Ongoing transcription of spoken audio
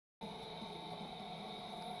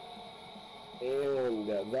And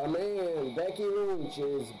the man, Becky Lynch,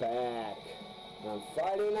 is back on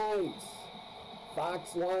Friday nights.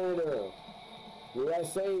 Fox wanted her.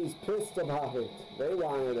 USA's pissed about it. They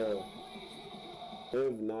wanted her.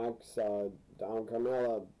 Liv knocks down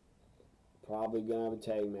Carmella. Probably gonna have a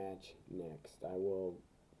tag match next. I will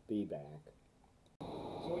be back.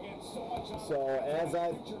 So as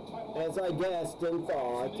I guessed and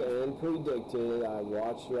thought and predicted, I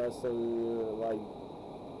watched wrestling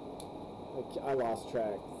I lost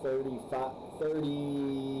track.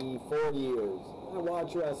 34 years. I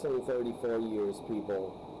watched wrestling 34 years,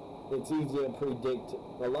 people. It's easy to predict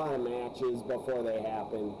a lot of matches before they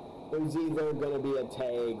happen. There's either going to be a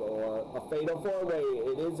tag or a fatal four-way.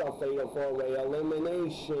 It is a fatal four-way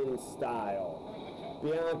elimination style.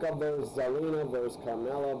 Bianca versus Zelina versus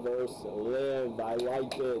Carmella versus Liv. I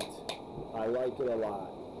like it. I like it a lot.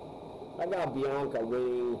 I got Bianca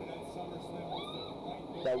winning.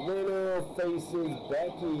 The winner faces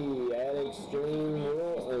Becky at Extreme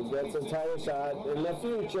Rules and gets a title shot in the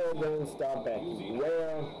future against Becky.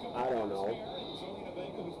 Where? I don't know.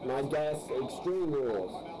 My guess, Extreme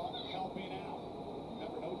Rules.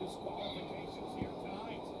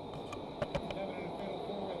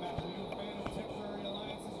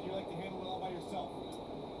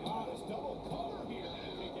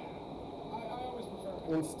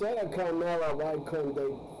 Instead of Carmella, why couldn't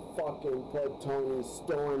they fucking put Toni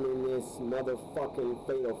Storm in this motherfucking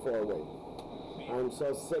fatal four-way? I'm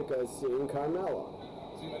so sick of seeing Carmella.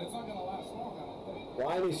 See, but it's not gonna last long, I don't think.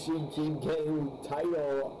 Why does she keep getting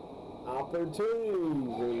title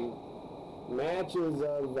opportunities and matches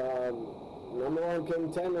of #1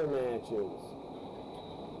 contender matches?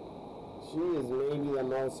 She is maybe the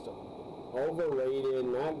most overrated,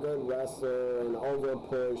 not good wrestler, and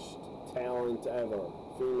overpushed talent ever.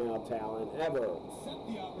 Female talent ever.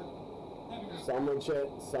 Some would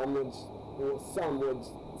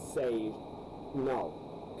say no.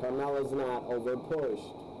 Carmella's not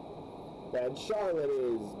overpushed. That Charlotte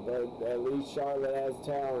is, but at least Charlotte has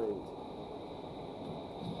talent.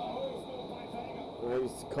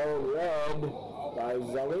 Nice code red by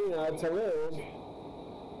Zelina to Liv.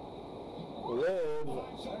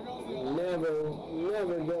 Liv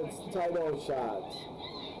never gets title shots.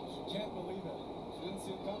 Can't believe it. She didn't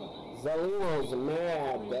see it coming. Zelina's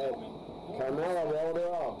mad that Carmella rolled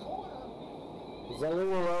her up.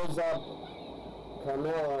 Zelina rolls up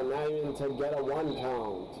Carmella not even to get a 1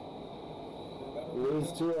 count. And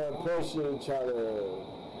these two are pushing each other.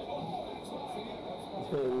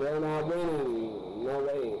 And they're not winning. No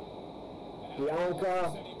way.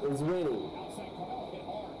 Bianca is winning.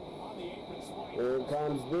 Here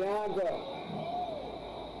comes Bianca.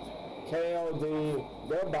 KOD,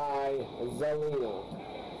 goodbye, Zelina.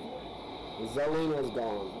 Zelina's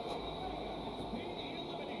gone.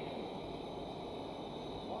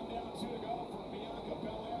 1 down, 2 to go for Bianca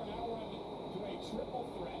Belair. Now we're into a triple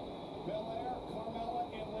threat. Belair,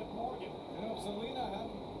 Carmella, and Liv Morgan. You know, if Zelina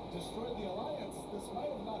hadn't destroyed the alliance, this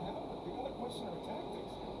might have not happened. We got to question her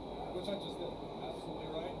tactics, which I just did. Absolutely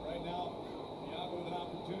right. Right now, Bianca with an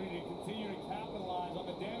opportunity to continue to capitalize on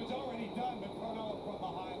the damage already done, but Carmella from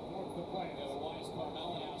behind towards the plane. Otherwise,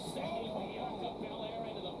 Carmella now sending Bianca Belair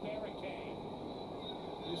into the barricade.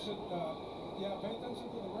 You should, yeah, pay attention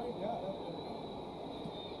to the ring. Yeah, there we go.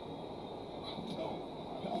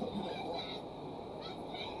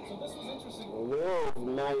 So this was interesting. Liv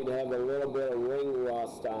might have a little bit of ring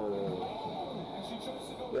rust on her.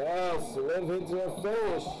 Yes, Liv hits her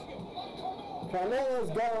finish. Carmella's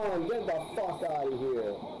gone. Get the fuck out of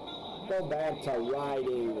here. Go back to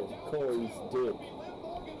riding Corey's dick.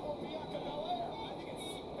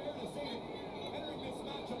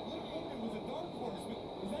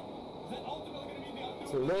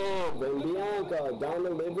 To Liv and Bianca, down to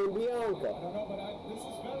Liv and Bianca. I don't know, but this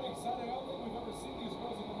is very exciting. I don't think we've ever seen these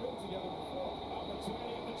girls in the ring together before.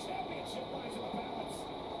 Opportunity of the championship rise in the balance.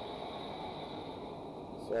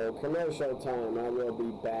 So commercial time, I will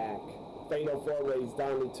be back. Fatal four-ways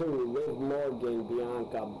down to 2. Liv Morgan,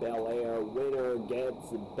 Bianca Belair. Winner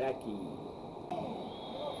gets Becky.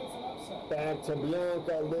 Back to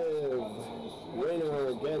Bianca, Liv.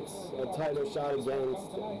 Winner gets a title shot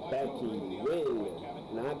against Becky. Win.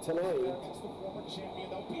 Not tonight.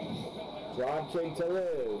 Drop kick to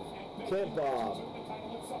Liv. Kip off.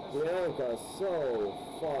 Bianca so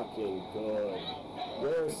fucking good.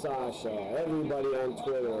 Where's Sasha? Everybody on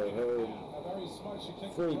Twitter, her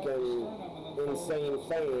freaking insane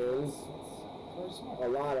fans. A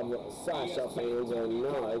lot of Sasha fans are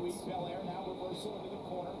nuts.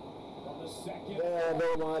 Yeah,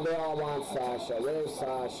 they all want Sasha. Where's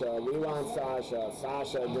Sasha? We want Sasha.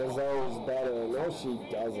 Sasha deserves better. No, she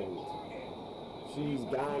doesn't. She's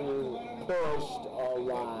gotten pushed a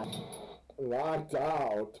lot. Locked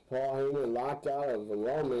out. Paul Heyman locked out of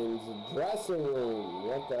Roman's dressing room.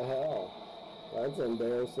 What the hell? That's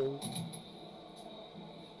embarrassing.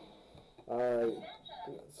 Alright,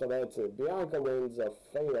 so that's it. Bianca wins a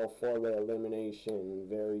fatal for the elimination.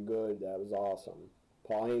 Very good. That was awesome.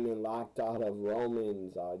 Paul Heyman locked out of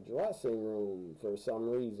Roman's dressing room for some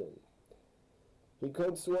reason. He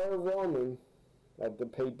could swerve Roman at the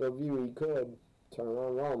pay-per-view. He could turn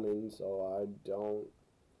on Roman, so I don't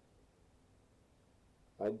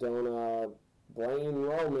blame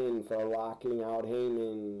Roman for locking out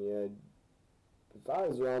Heyman. If I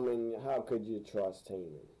was Roman, how could you trust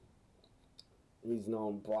Heyman? He's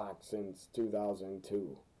known Brock since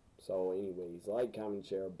 2002. So anyways, like, comment,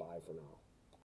 share. Bye for now.